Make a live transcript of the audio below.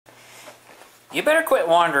You better quit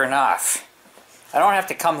wandering off. I don't have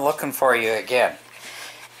to come looking for you again.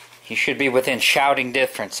 You should be within shouting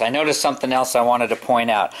distance. I noticed something else I wanted to point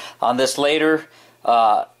out. On this later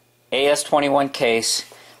AS21 case,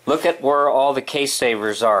 look at where all the case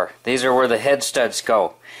savers are. These are where the head studs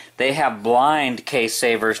go. They have blind case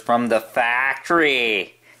savers from the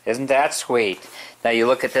factory. Isn't that sweet? Now you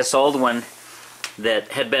look at this old one that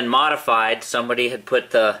had been modified. Somebody had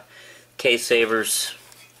put the case savers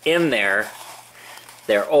in there.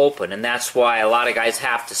 They're open, and that's why a lot of guys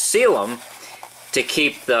have to seal them to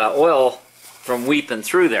keep the oil from weeping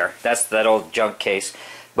through there. That's that old junk case.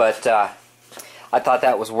 But I thought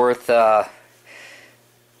that was worth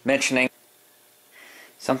mentioning.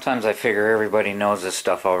 Sometimes I figure everybody knows this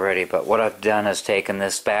stuff already, but what I've done is taken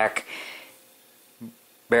this back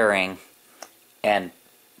bearing and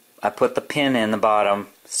I put the pin in the bottom,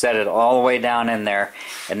 set it all the way down in there,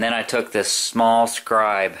 and then I took this small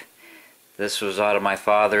scribe. This was out of my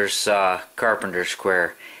father's carpenter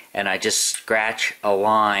square, and I just scratch a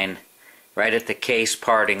line right at the case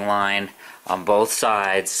parting line on both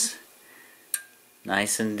sides,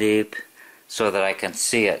 nice and deep, so that I can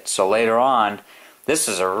see it. So later on, this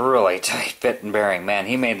is a really tight fitting bearing. Man,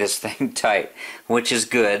 he made this thing tight, which is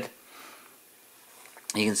good.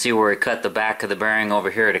 You can see where he cut the back of the bearing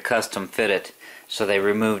over here to custom fit it, so they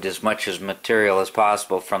removed as much as material as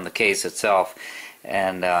possible from the case itself.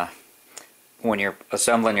 And when you're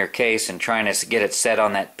assembling your case and trying to get it set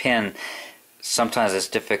on that pin, sometimes it's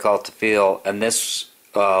difficult to feel, and this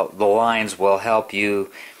the lines will help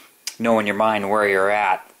you know in your mind where you're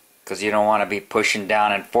at, because you don't want to be pushing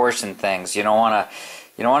down and forcing things. You don't want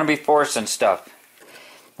to be forcing stuff.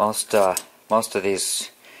 Most of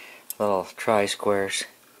these little tri-squares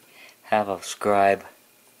have a scribe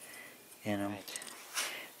in them.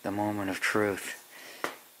 The moment of truth.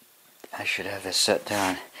 I should have this set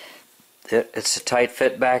down. It's a tight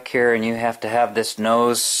fit back here, and you have to have this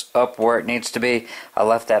nose up where it needs to be. I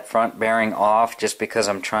left that front bearing off just because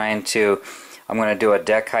I'm going to do a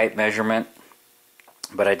deck height measurement.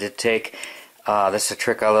 But I did take, this is a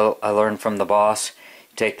trick I learned from the boss.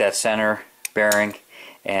 You take that center bearing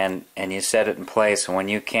and you set it in place, and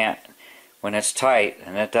when it's tight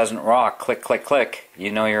and it doesn't rock, click, click, click,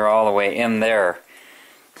 you know you're all the way in there.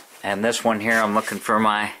 And this one here, I'm looking for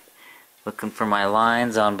my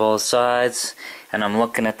lines on both sides, and I'm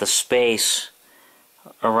looking at the space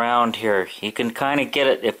around here. You can kind of get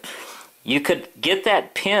it, if you could get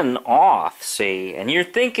that pin off, see, and you're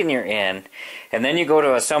thinking you're in, and then you go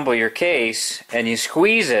to assemble your case and you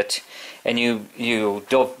squeeze it and you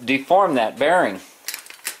deform that bearing.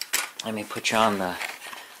 Let me put you on the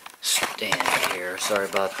stand here. Sorry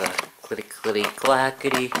about the clitty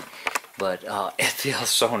clackety, but it feels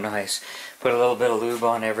so nice. Put a little bit of lube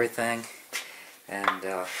on everything, and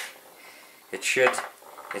it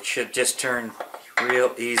should just turn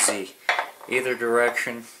real easy either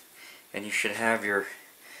direction, and you should have a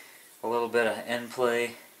little bit of end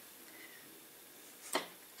play.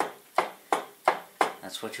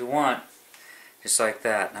 That's what you want, just like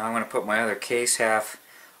that. Now I'm going to put my other case half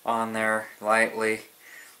on there lightly.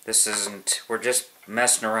 We're just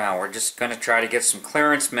messing around. We're just going to try to get some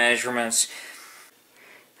clearance measurements.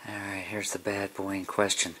 Alright, here's the bad boy in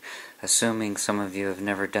question. Assuming some of you have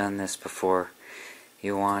never done this before,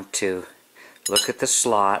 you want to look at the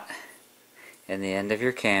slot in the end of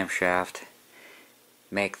your camshaft,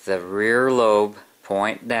 make the rear lobe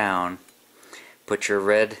point down, put your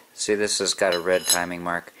red, see this has got a red timing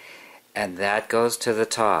mark, and that goes to the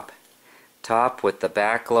top with the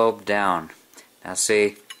back lobe down. Now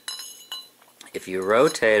see, if you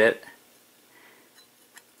rotate it,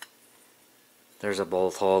 there's a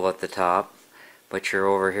bolt hole at the top, but you're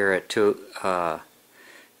over here at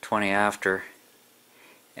 20 after,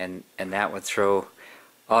 and that would throw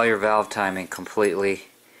all your valve timing completely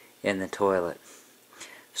in the toilet.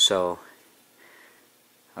 So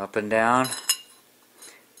up and down,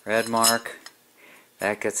 red mark,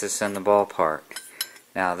 that gets us in the ballpark.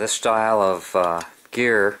 Now this style of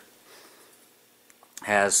gear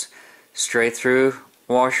has straight through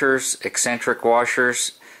washers, eccentric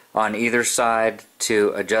washers on either side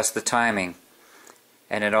to adjust the timing,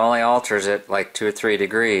 and it only alters it like 2 or 3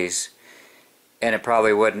 degrees, and it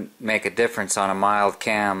probably wouldn't make a difference on a mild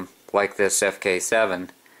cam like this FK7,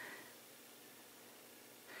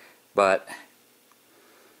 but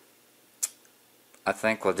I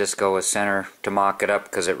think we'll just go with center to mock it up,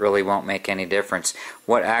 because it really won't make any difference.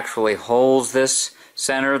 What actually holds this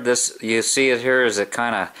center, you see it here, is a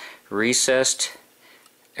kind of recessed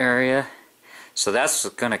area, so that's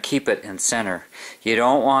going to keep it in center. You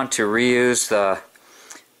don't want to reuse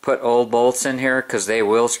put old bolts in here, because they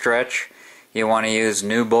will stretch. you want to use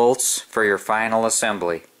new bolts for your final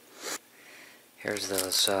assembly. Here's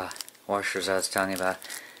those washers I was telling you about.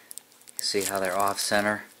 You see how they're off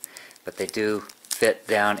center, but they do fit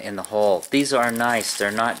down in the hole. These are nice.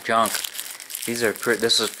 They're not junk. These are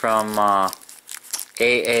this is from AA.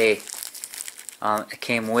 It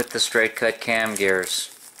came with the straight cut cam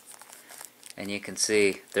gears, and you can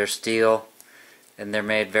see they're steel and they're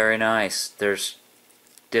made very nice. There's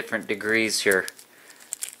different degrees here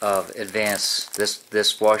of advance.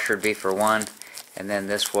 This washer would be for one, and then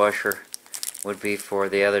this washer would be for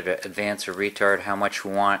the other to advance or retard how much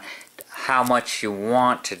you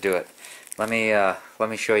want to do it. Let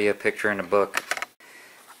me show you a picture in the book.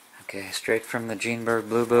 Okay, straight from the Geenberg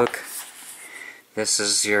Blue Book. This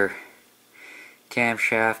is your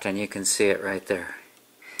camshaft, and you can see it right there.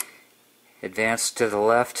 Advance to the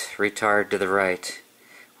left, retard to the right,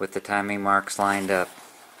 with the timing marks lined up.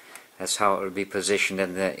 That's how it would be positioned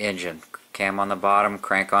in the engine. Cam on the bottom,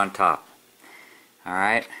 crank on top.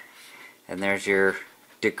 Alright, and there's your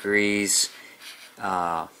degrees,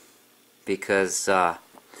 because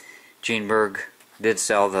Geenberg did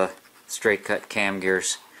sell the straight cut cam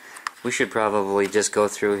gears. We should probably just go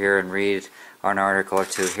through here and read an article or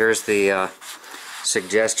two. Here's the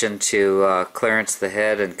suggestion to clearance the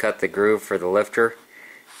head and cut the groove for the lifter.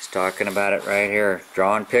 He's talking about it right here,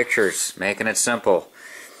 drawing pictures, making it simple.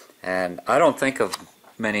 And I don't think of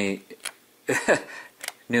many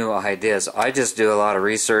new ideas. I just do a lot of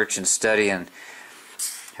research and study. And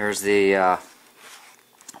here's the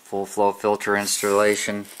full flow filter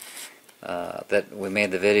installation that we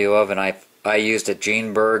made the video of, and I used a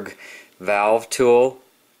Geenberg valve tool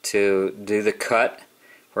to do the cut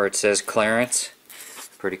where it says clearance.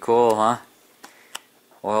 Pretty cool, huh?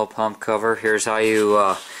 Oil pump cover. Here's how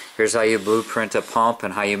you blueprint a pump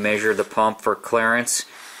and how you measure the pump for clearance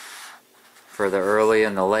for the early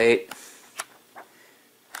and the late.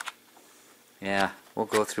 Yeah, we'll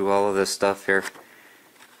go through all of this stuff here.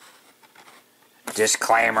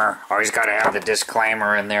 Disclaimer. Always got to have the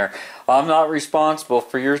disclaimer in there. I'm not responsible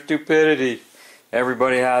for your stupidity.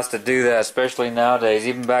 Everybody has to do that, especially nowadays.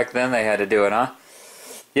 Even back then they had to do it, huh?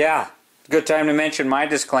 Yeah, good time to mention my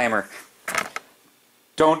disclaimer.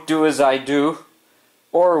 Don't do as I do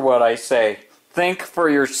or what I say. Think for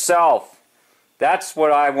yourself. That's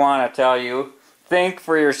what I want to tell you. Think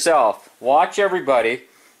for yourself. Watch everybody.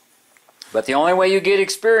 But the only way you get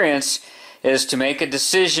experience is to make a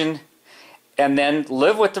decision and then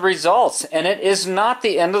live with the results. And it is not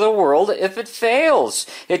the end of the world if it fails.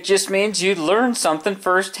 It just means you learn something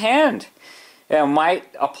firsthand. It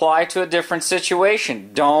might apply to a different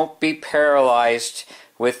situation. Don't be paralyzed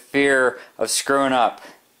with fear of screwing up.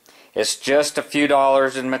 It's just a few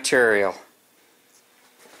dollars in material.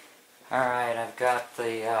 Alright, I've got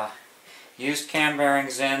the used cam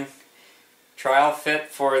bearings in. Trial fit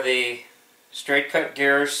for the straight cut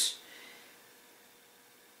gears.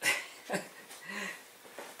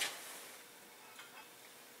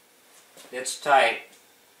 It's tight.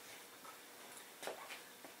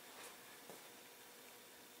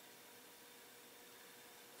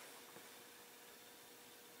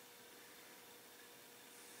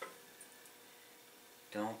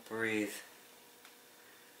 Don't breathe.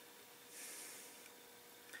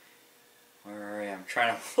 Where are you? I'm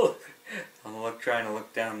trying to look. Trying to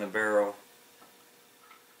look down the barrel.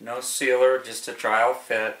 No sealer, just a trial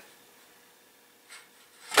fit.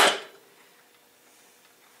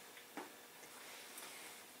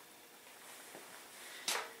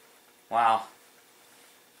 Wow,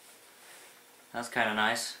 that's kind of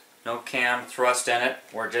nice. No cam thrust in it.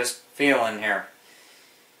 We're just feeling here.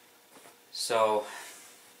 So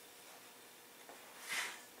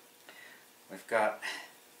we've got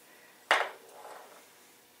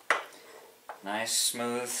nice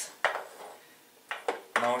smooth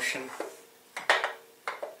motion,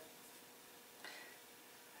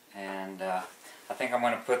 and I think I'm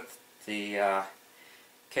going to put the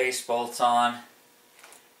case bolts on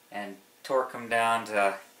and torque them down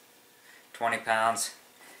to 20 pounds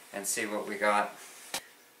and see what we got.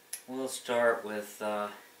 We'll start with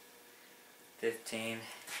 15.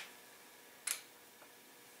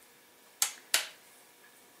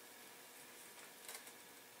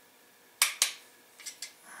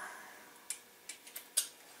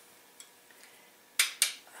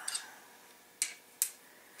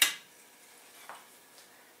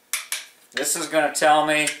 This is going to tell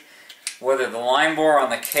me whether the line bore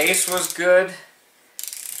on the case was good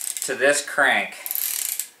to this crank.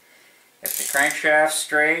 If the crankshaft's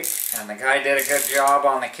straight and the guy did a good job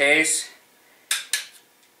on the case,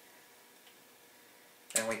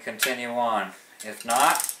 then we continue on. If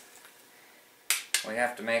not, we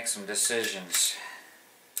have to make some decisions.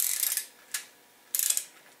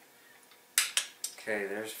 Okay,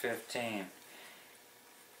 there's 15.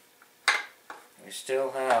 We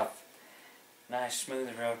still have nice smooth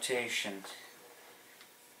rotation.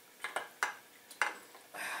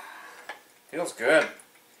 Feels good.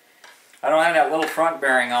 I don't have that little front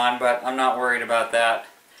bearing on, but I'm not worried about that.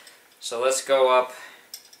 So let's go up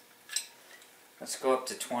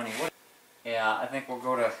to 20. Yeah, I think let's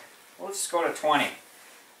go to 20.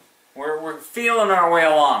 We're feeling our way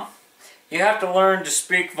along. You have to learn to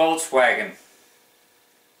speak Volkswagen.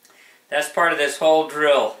 That's part of this whole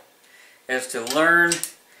drill, is to learn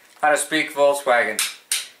how to speak Volkswagen.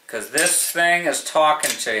 Because this thing is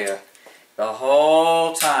talking to you the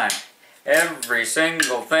whole time. Every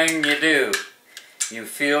single thing you do, you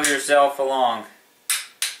feel yourself along.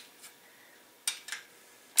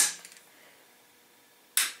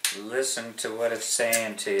 Listen to what it's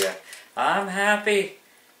saying to you. I'm happy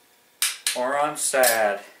or I'm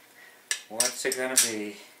sad. What's it gonna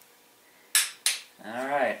be?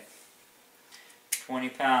 Alright. 20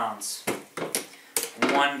 pounds.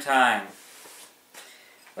 One time.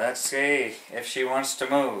 Let's see if she wants to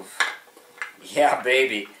move. Yeah,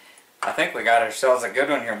 baby. I think we got ourselves a good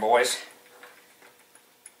one here, boys.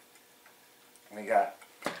 We got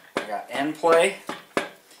end play.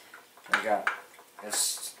 We got,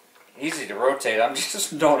 it's easy to rotate. I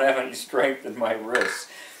just don't have any strength in my wrists.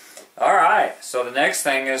 Alright, so the next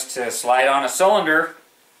thing is to slide on a cylinder.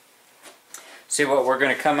 See what we're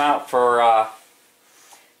going to come out for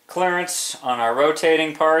clearance on our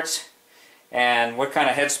rotating parts, and what kind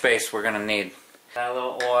of headspace we're going to need. Got a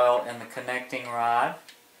little oil in the connecting rod,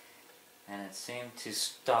 and it seemed to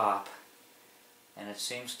stop, and it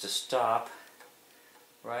seems to stop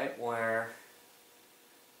right where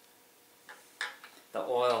the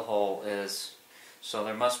oil hole is, so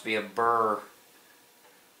there must be a burr.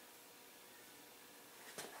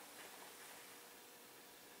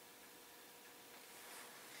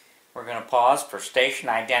 We're going to pause for station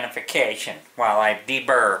identification while I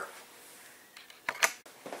deburr.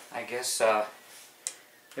 I guess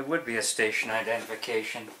it would be a station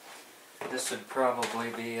identification. This would probably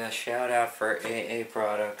be a shout out for AA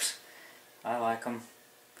products. I like them.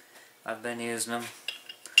 I've been using them.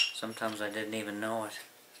 Sometimes I didn't even know it.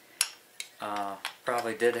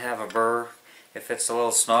 Probably did have a burr if it's a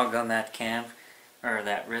little snug on that cam or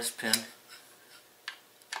that wrist pin.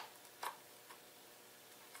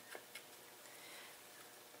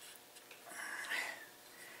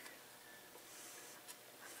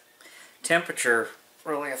 Temperature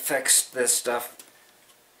really affects this stuff.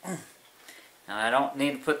 Now I don't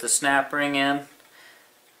need to put the snap ring in.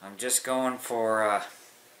 I'm just going for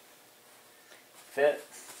fit.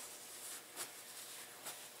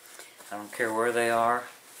 I don't care where they are,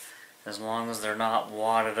 as long as they're not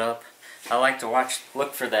wadded up. I like to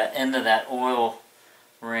look for that end of that oil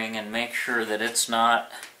ring and make sure that it's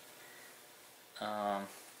not.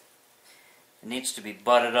 It needs to be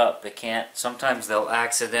butted up. It can't. Sometimes they'll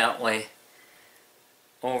accidentally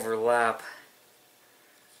overlap.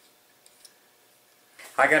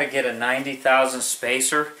 I got to get a 90,000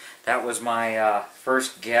 spacer. That was my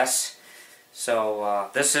first guess.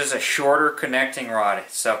 So this is a shorter connecting rod.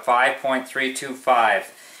 It's a 5.325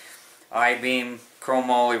 I-beam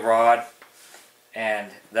chromoly rod,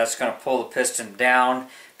 and that's going to pull the piston down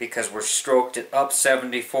because we're stroked it up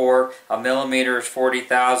 74. A millimeter is 40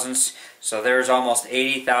 thousandths, so there's almost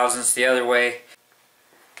 80 thousandths the other way.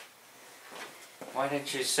 Why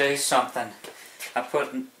didn't you say something? I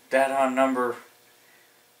put that on number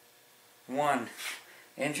 1.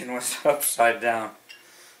 Engine was upside down.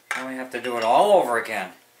 Now we have to do it all over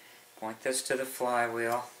again. Point this to the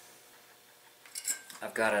flywheel.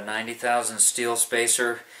 I've got a 90,000 steel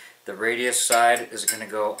spacer. The radius side is going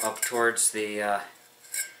to go up towards the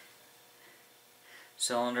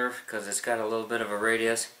cylinder because it's got a little bit of a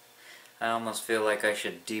radius. I almost feel like I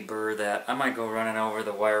should deburr that. I might go running over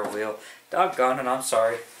the wire wheel. Doggone it, I'm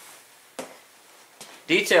sorry.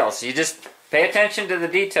 Details. You just pay attention to the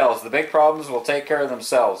details. The big problems will take care of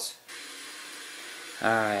themselves.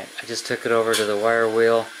 Alright, I just took it over to the wire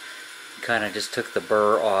wheel. Kind of just took the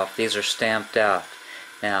burr off. These are stamped out.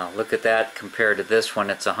 Now, look at that compared to this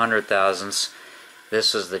one. It's 100 thousandths.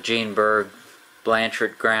 This is the Gene-Berg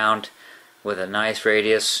Blanchard ground with a nice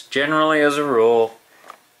radius. Generally, as a rule,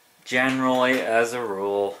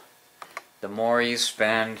 the more you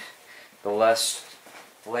spend, the less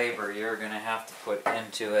labor you're going to have to put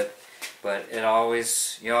into it. But you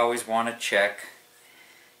always want to check.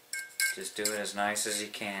 Just do it as nice as you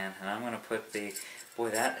can. And I'm going to put the... Boy,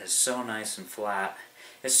 that is so nice and flat.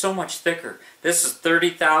 It's so much thicker. This is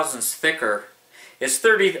 30 thousandths thicker.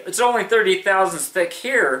 It's only 30 thousandths thick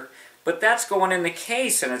here, but that's going in the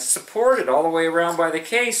case, and it's supported all the way around by the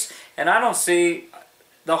case, and I don't see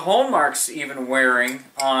the hole marks even wearing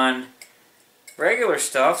on regular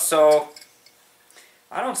stuff, so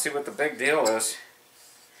I don't see what the big deal is.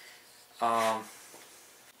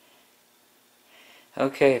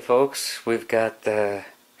 Okay folks, we've got the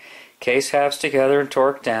case halves together and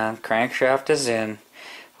torqued down, crankshaft is in,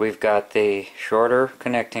 we've got the shorter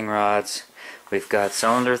connecting rods, we've got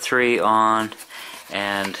cylinder 3 on,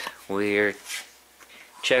 and we're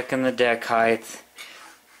checking the deck height.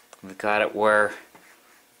 We've got it where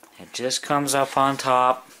it just comes up on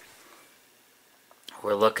top.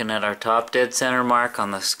 We're looking at our top dead center mark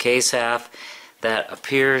on this case half. That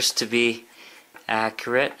appears to be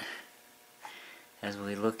accurate as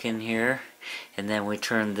we look in here, and then we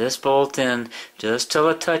turn this bolt in just till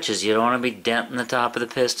it touches. You don't want to be denting the top of the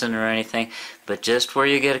piston or anything, but just where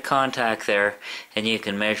you get a contact there, and you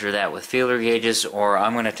can measure that with feeler gauges, or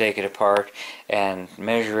I'm going to take it apart and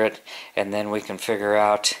measure it, and then we can figure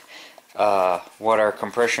out what our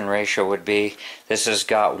compression ratio would be. This has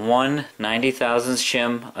got one 90,000th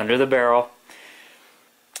shim under the barrel.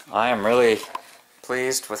 I am really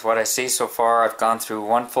pleased with what I see so far. I've gone through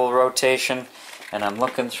one full rotation, and I'm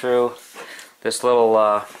looking through this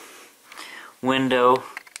little window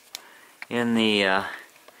in the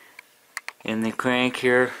crank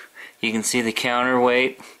here. You can see the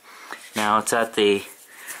counterweight. Now it's at the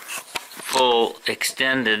full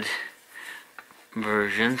extended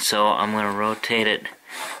version, so I'm going to rotate it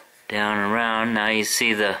down and around. Now you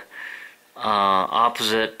see the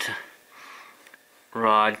opposite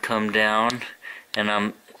rod come down, and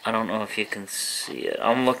I don't know if you can see it.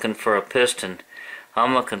 I'm looking for a piston.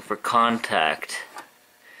 I'm looking for contact.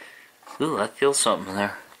 Ooh, I feel something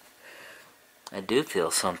there. I do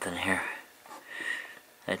feel something here.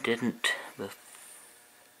 I didn't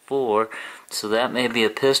before, so that may be a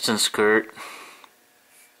piston skirt.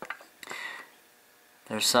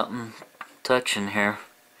 There's something touching here.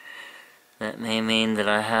 That may mean that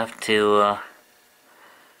I have to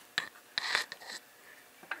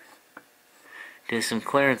do some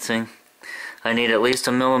clearancing. I need at least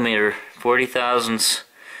a millimeter, 40 thousandths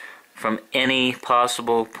from any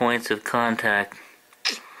possible points of contact.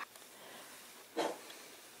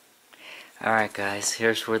 Alright guys,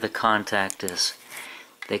 here's where the contact is.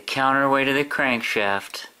 The counterweight of the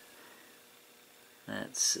crankshaft.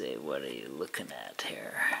 Let's see, what are you looking at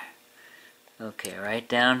here? Okay, right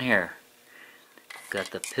down here.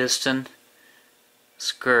 Got the piston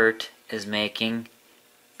skirt is making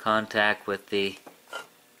contact with the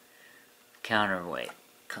counterweight.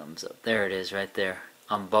 Comes up. There it is, right there.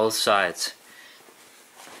 On both sides.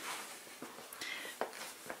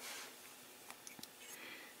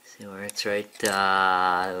 See where it's right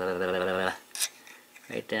down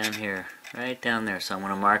here. Right down there. So I'm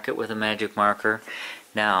going to mark it with a magic marker.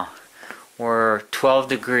 Now, we're 12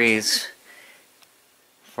 degrees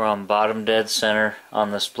from bottom dead center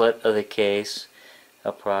on the split of the case,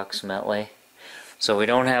 approximately. So we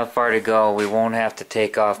don't have far to go. We won't have to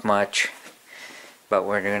take off much, but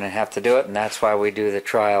we're going to have to do it, and that's why we do the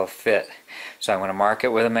trial fit. So I'm going to mark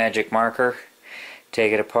it with a magic marker,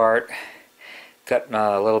 take it apart, cut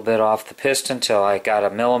a little bit off the piston till I got a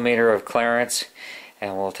millimeter of clearance,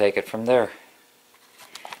 and we'll take it from there.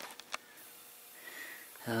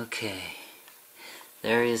 Okay,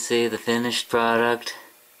 there you see the finished product.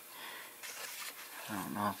 I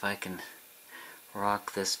don't know if I can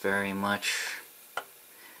rock this very much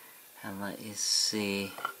and let you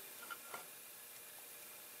see.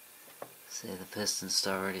 See, the piston's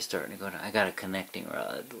already starting to go down. I got a connecting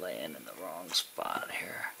rod laying in the wrong spot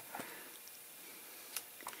here.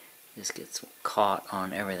 This gets caught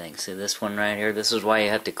on everything. See this one right here? This is why you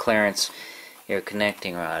have to clearance your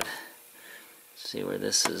connecting rod. See where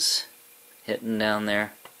this is hitting down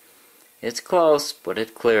there? It's close, but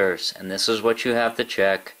it clears. And this is what you have to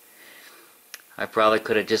check. I probably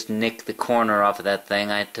could have just nicked the corner off of that thing.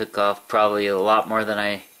 I took off probably a lot more than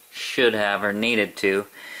I should have or needed to.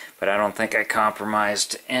 But I don't think I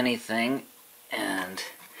compromised anything. And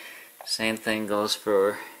same thing goes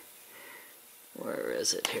for, where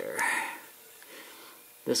is it here?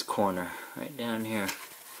 This corner, right down here.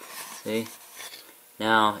 See?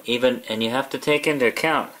 Now, even, and you have to take into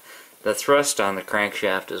account the thrust on the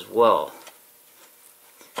crankshaft as well.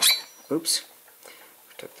 Oops.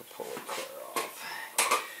 Took the pulley cord off.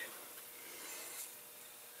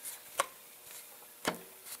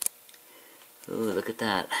 Ooh, look at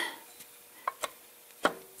that.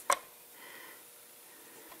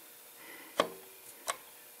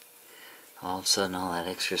 All of a sudden all that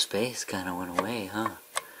extra space kind of went away, huh?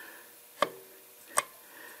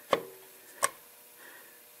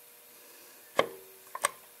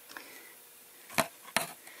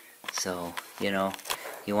 So, you know,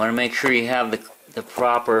 you want to make sure you have the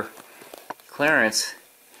proper clearance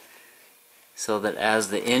so that as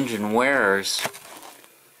the engine wears,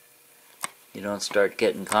 you don't start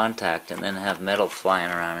getting contact and then have metal flying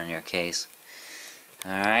around in your case.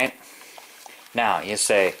 Alright? Now, you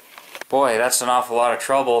say, boy, that's an awful lot of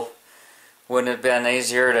trouble. Wouldn't it have been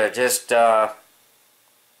easier to just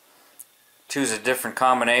choose a different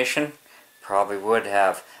combination? Probably would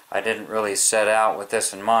have. I didn't really set out with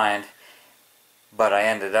this in mind, but I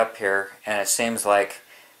ended up here, and it seems like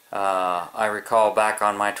I recall back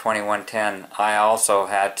on my 2110, I also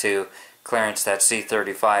had to clearance that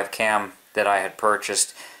C35 cam that I had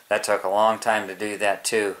purchased. That took a long time to do that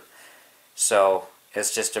too. So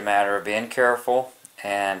it's just a matter of being careful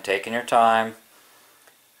and taking your time.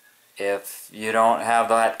 If you don't have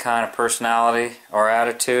that kind of personality or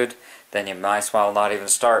attitude, then you might as well not even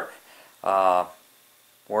start.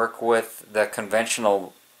 Work with the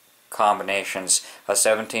conventional combinations, a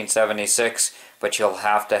 1776, but you'll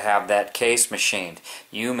have to have that case machined.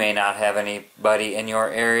 You may not have anybody in your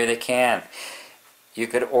area that can. You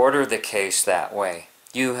could order the case that way.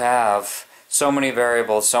 You have so many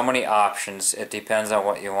variables, so many options. It depends on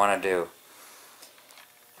what you want to do.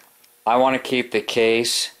 I want to keep the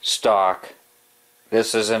case stock.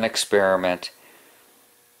 This is an experiment.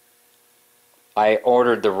 I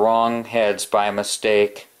ordered the wrong heads by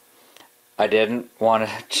mistake. I didn't want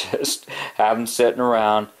to just have them sitting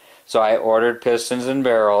around, so I ordered pistons and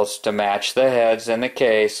barrels to match the heads in the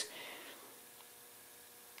case.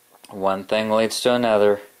 One thing leads to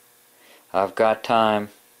another. I've got time.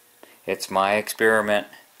 It's my experiment.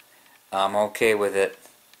 I'm okay with it.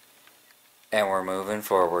 And we're moving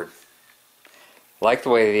forward. Like the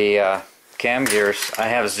way the cam gears, I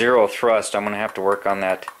have zero thrust. I'm going to have to work on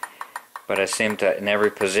that. But I seem to in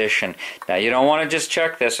every position. Now you don't want to just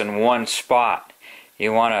check this in one spot.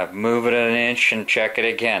 You want to move it an inch and check it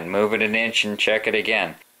again. Move it an inch and check it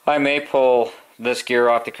again. I may pull this gear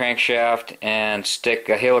off the crankshaft and stick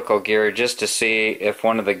a helical gear just to see if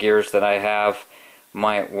one of the gears that I have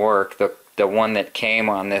might work. The one that came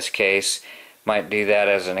on this case might do that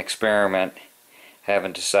as an experiment.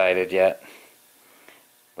 Haven't decided yet.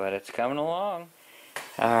 But it's coming along.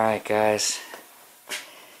 Alright guys.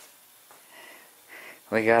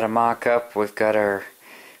 We got a mock-up. We've got our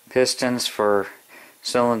pistons for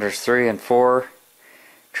cylinders 3 and 4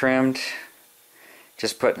 trimmed.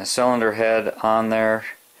 Just putting a cylinder head on there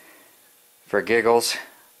for giggles.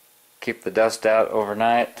 Keep the dust out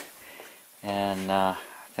overnight. And I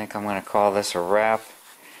think I'm going to call this a wrap.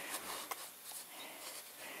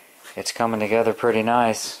 It's coming together pretty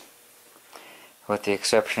nice. With the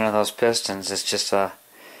exception of those pistons, it's just a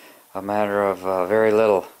matter of very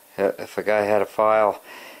little. If a guy had a file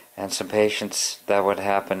and some patience, that would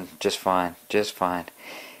happen just fine, just fine.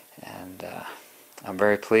 And I'm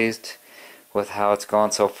very pleased with how it's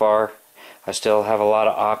gone so far. I still have a lot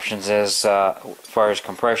of options as far as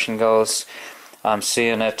compression goes. I'm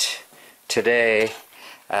seeing it today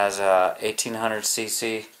as a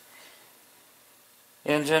 1800cc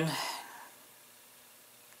engine,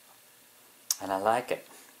 and I like it.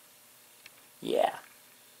 Yeah.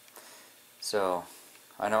 So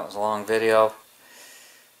I know it was a long video.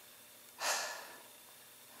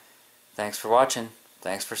 Thanks for watching.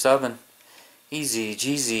 Thanks for subbing.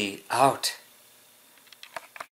 TheEZGZ out.